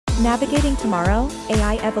Navigating Tomorrow,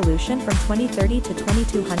 AI Evolution from 2030 to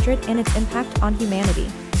 2200 and its Impact on Humanity.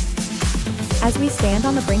 As we stand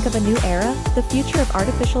on the brink of a new era, the future of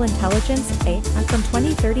artificial intelligence, AI, from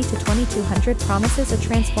 2030 to 2200 promises a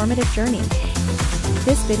transformative journey.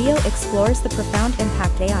 This video explores the profound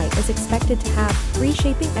impact AI is expected to have,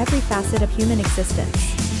 reshaping every facet of human existence.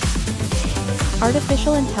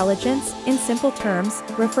 Artificial intelligence, in simple terms,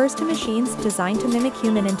 refers to machines designed to mimic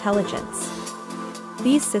human intelligence.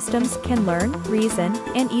 These systems can learn, reason,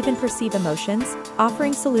 and even perceive emotions,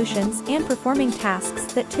 offering solutions and performing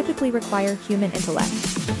tasks that typically require human intellect.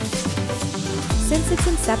 Since its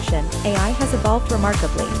inception, AI has evolved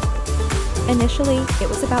remarkably. Initially, it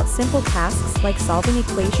was about simple tasks like solving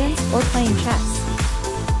equations or playing chess.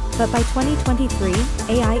 But by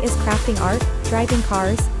 2023, AI is crafting art, driving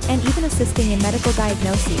cars, and even assisting in medical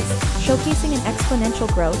diagnoses, showcasing an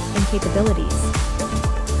exponential growth in capabilities.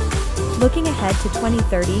 Looking ahead to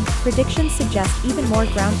 2030, predictions suggest even more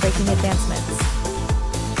groundbreaking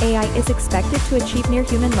advancements. AI is expected to achieve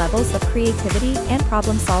near-human levels of creativity and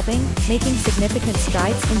problem-solving, making significant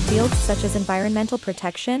strides in fields such as environmental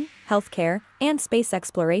protection, healthcare, and space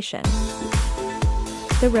exploration.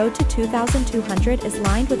 The road to 2200 is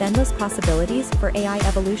lined with endless possibilities for AI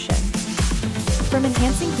evolution. From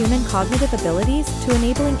enhancing human cognitive abilities to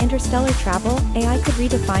enabling interstellar travel, AI could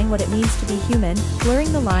redefine what it means to be human,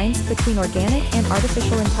 blurring the lines between organic and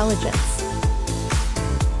artificial intelligence.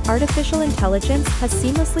 Artificial intelligence has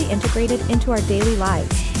seamlessly integrated into our daily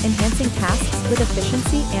lives, enhancing tasks with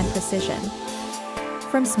efficiency and precision.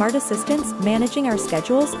 From smart assistants managing our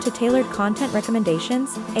schedules to tailored content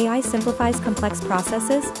recommendations, AI simplifies complex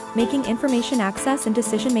processes, making information access and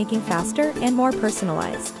decision-making faster and more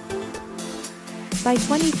personalized. By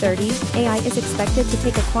 2030, AI is expected to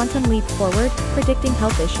take a quantum leap forward, predicting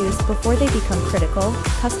health issues before they become critical,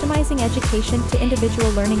 customizing education to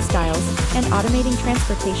individual learning styles, and automating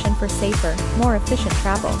transportation for safer, more efficient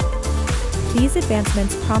travel. These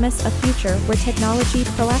advancements promise a future where technology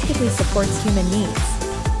proactively supports human needs.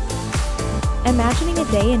 Imagining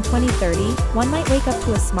a day in 2030, one might wake up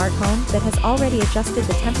to a smart home that has already adjusted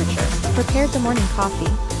the temperature, prepared the morning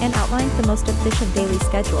coffee, and outlined the most efficient daily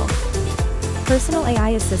schedule. Personal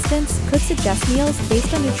AI assistants could suggest meals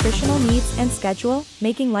based on nutritional needs and schedule,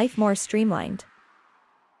 making life more streamlined.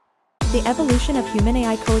 The evolution of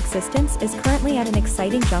human-AI coexistence is currently at an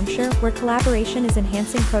exciting juncture where collaboration is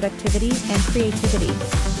enhancing productivity and creativity.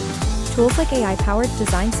 Tools like AI-powered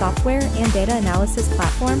design software and data analysis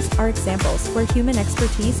platforms are examples where human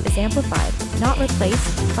expertise is amplified, not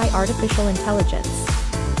replaced, by artificial intelligence.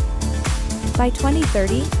 By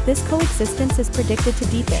 2030, this coexistence is predicted to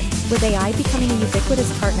deepen, with AI becoming a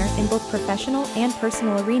ubiquitous partner in both professional and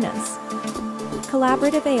personal arenas.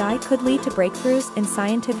 Collaborative AI could lead to breakthroughs in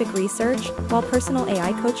scientific research, while personal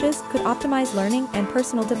AI coaches could optimize learning and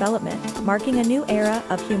personal development, marking a new era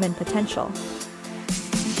of human potential.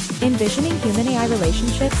 Envisioning human-AI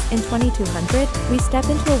relationships in 2200, we step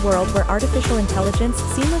into a world where artificial intelligence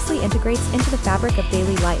seamlessly integrates into the fabric of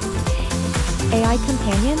daily life. AI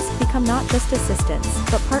companions become not just assistants,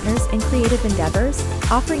 but partners in creative endeavors,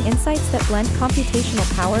 offering insights that blend computational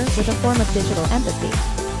power with a form of digital empathy.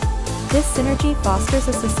 This synergy fosters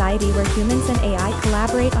a society where humans and AI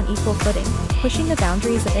collaborate on equal footing, pushing the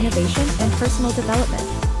boundaries of innovation and personal development.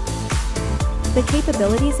 The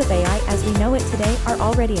capabilities of AI as we know it today are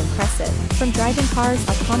already impressive, from driving cars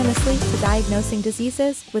autonomously to diagnosing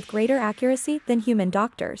diseases with greater accuracy than human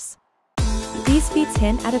doctors. These feats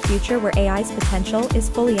hint at a future where AI's potential is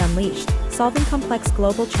fully unleashed, solving complex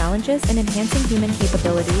global challenges and enhancing human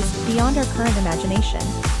capabilities beyond our current imagination.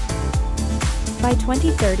 By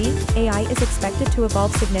 2030, AI is expected to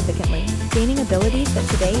evolve significantly, gaining abilities that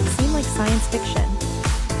today seem like science fiction.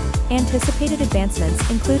 Anticipated advancements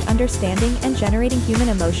include understanding and generating human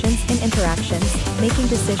emotions in interactions, making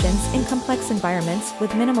decisions in complex environments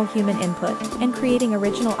with minimal human input, and creating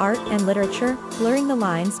original art and literature, blurring the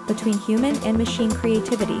lines between human and machine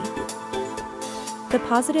creativity. The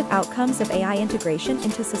positive outcomes of AI integration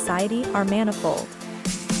into society are manifold.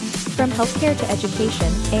 From healthcare to education,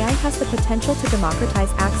 AI has the potential to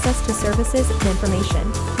democratize access to services and information,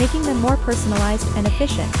 making them more personalized and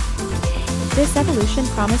efficient. This evolution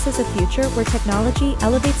promises a future where technology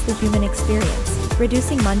elevates the human experience,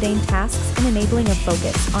 reducing mundane tasks and enabling a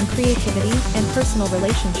focus on creativity and personal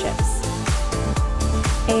relationships.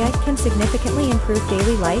 AI can significantly improve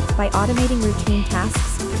daily life by automating routine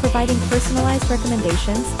tasks, providing personalized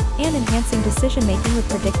recommendations, and enhancing decision-making with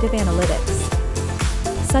predictive analytics.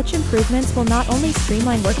 Such improvements will not only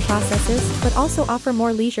streamline work processes but also offer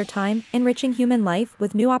more leisure time, enriching human life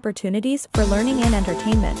with new opportunities for learning and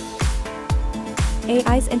entertainment.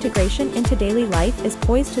 AI's integration into daily life is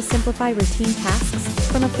poised to simplify routine tasks,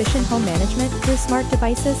 from efficient home management through smart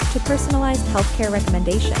devices to personalized healthcare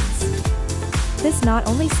recommendations. This not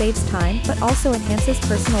only saves time but also enhances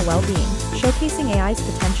personal well-being, showcasing AI's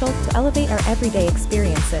potential to elevate our everyday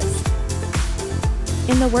experiences.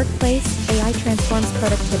 In the workplace, AI transforms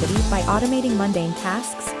productivity by automating mundane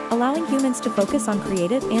tasks, allowing humans to focus on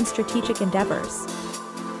creative and strategic endeavors.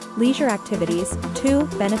 Leisure activities, too,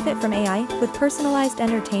 benefit from AI, with personalized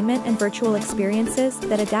entertainment and virtual experiences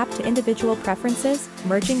that adapt to individual preferences,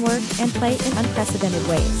 merging work and play in unprecedented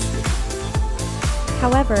ways.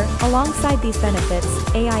 However, alongside these benefits,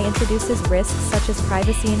 AI introduces risks such as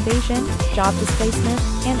privacy invasion, job displacement,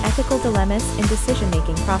 and ethical dilemmas in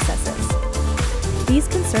decision-making processes. These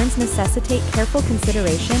concerns necessitate careful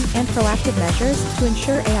consideration and proactive measures to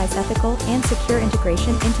ensure AI's ethical and secure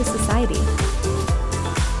integration into society.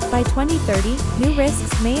 By 2030, new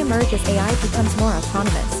risks may emerge as AI becomes more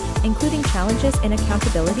autonomous, including challenges in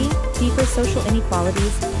accountability, deeper social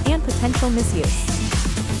inequalities, and potential misuse.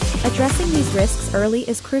 Addressing these risks early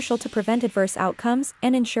is crucial to prevent adverse outcomes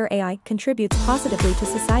and ensure AI contributes positively to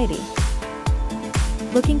society.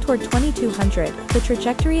 Looking toward 2200, the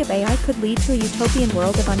trajectory of AI could lead to a utopian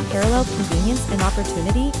world of unparalleled convenience and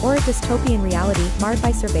opportunity, or a dystopian reality marred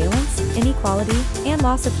by surveillance, inequality, and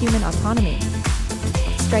loss of human autonomy.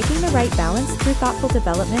 Striking the right balance through thoughtful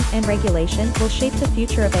development and regulation will shape the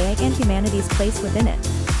future of AI and humanity's place within it.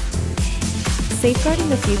 Safeguarding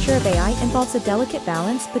the future of AI involves a delicate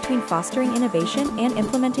balance between fostering innovation and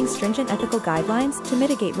implementing stringent ethical guidelines to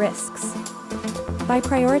mitigate risks. By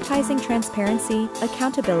prioritizing transparency,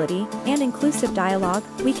 accountability, and inclusive dialogue,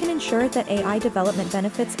 we can ensure that AI development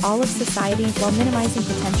benefits all of society while minimizing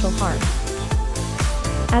potential harm.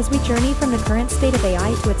 As we journey from the current state of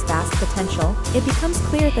AI to its vast potential, it becomes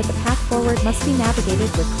clear that the path forward must be navigated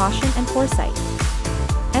with caution and foresight.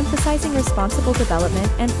 Emphasizing responsible development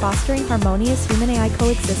and fostering harmonious human-AI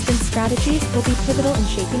coexistence strategies will be pivotal in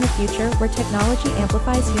shaping a future where technology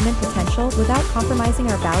amplifies human potential without compromising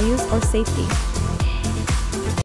our values or safety.